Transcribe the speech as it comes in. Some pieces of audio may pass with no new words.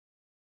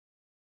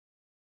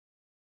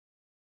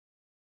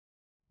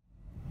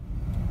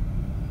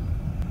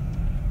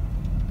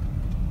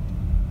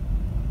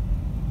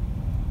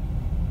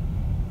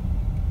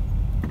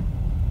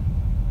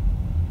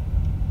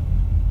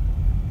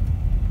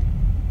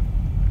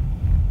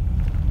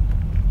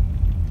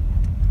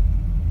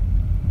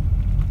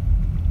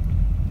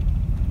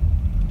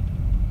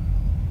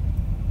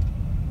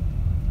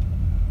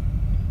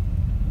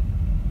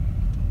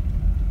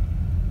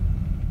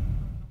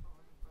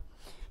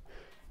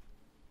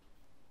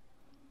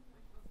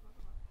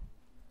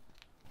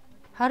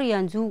har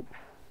yanzu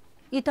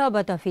ita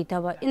bata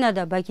fita ba, ina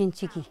da bakin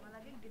ciki.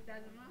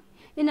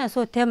 Ina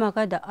so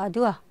taimaka da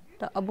addu'a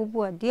da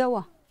abubuwa da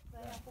yawa.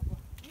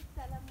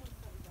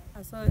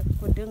 A so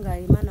ku dinga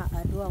yi mana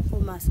addu'a ko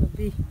masu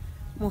bi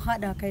mu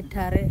haɗa kai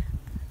tare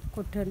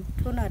ku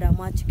tuna da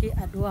ma ciki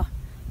addu'a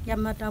ya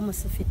mata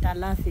musu fita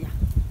lafiya.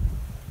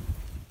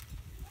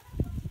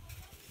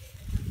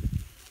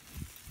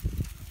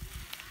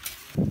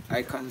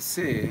 I can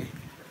say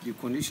the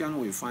condition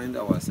we find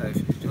ourselves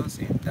is just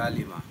in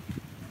Dalima.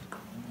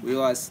 We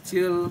are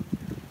still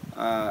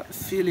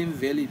feeling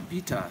very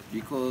bitter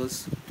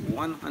because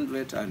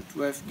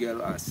 112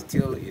 girls are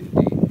still in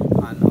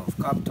the hand of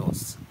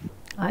captors.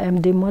 I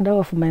am the mother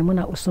of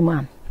Maimuna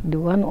Usman, the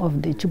one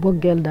of the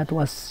Chibok girl that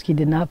was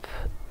kidnapped.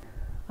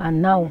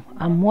 And now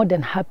I'm more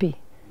than happy.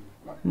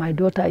 My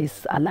daughter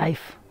is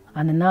alive,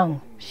 and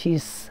now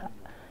she's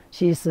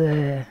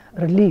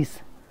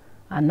released,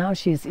 and now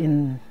she's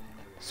in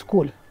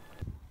school.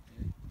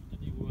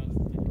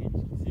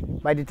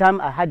 By the time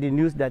I had the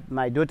news that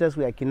my daughters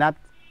were kidnapped,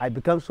 I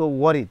became so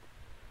worried,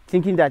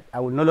 thinking that I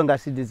will no longer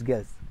see these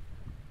girls.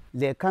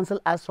 They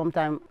canceled us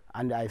sometime,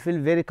 and I feel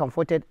very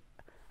comforted.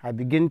 I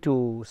begin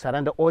to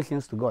surrender all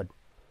things to God.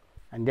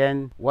 And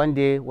then one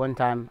day, one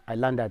time, I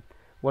learned that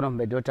one of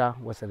my daughters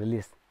was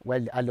released,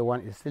 while the other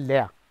one is still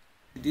there.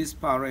 These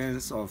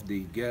parents of the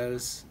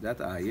girls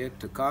that are yet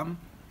to come,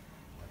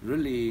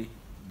 really,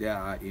 they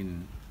are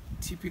in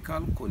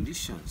typical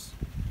conditions.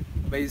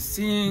 By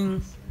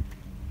seeing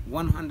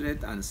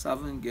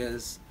 107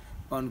 girls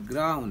on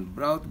ground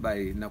brought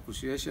by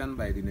negotiation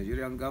by the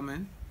Nigerian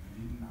government,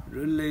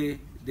 really,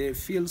 they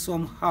feel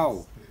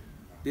somehow,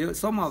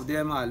 some of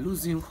them are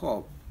losing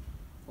hope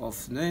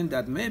of knowing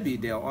that maybe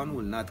their own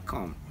will not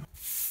come.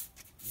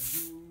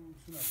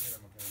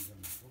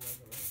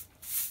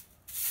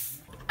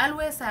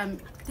 Always I'm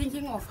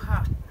thinking of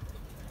her.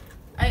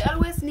 I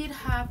always need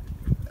her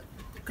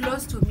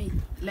close to me,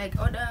 like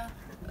other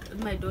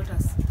my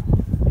daughters.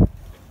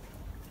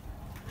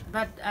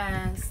 But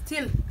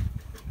still,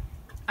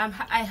 I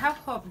have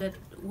hope that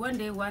one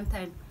day, one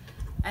time,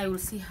 I will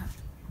see her.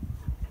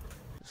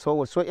 So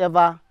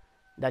whatsoever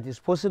that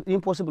is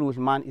impossible with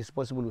man is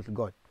possible with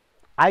God.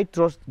 I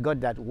trust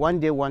God that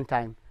one day, one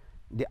time,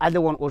 the other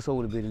one also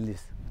will be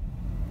released.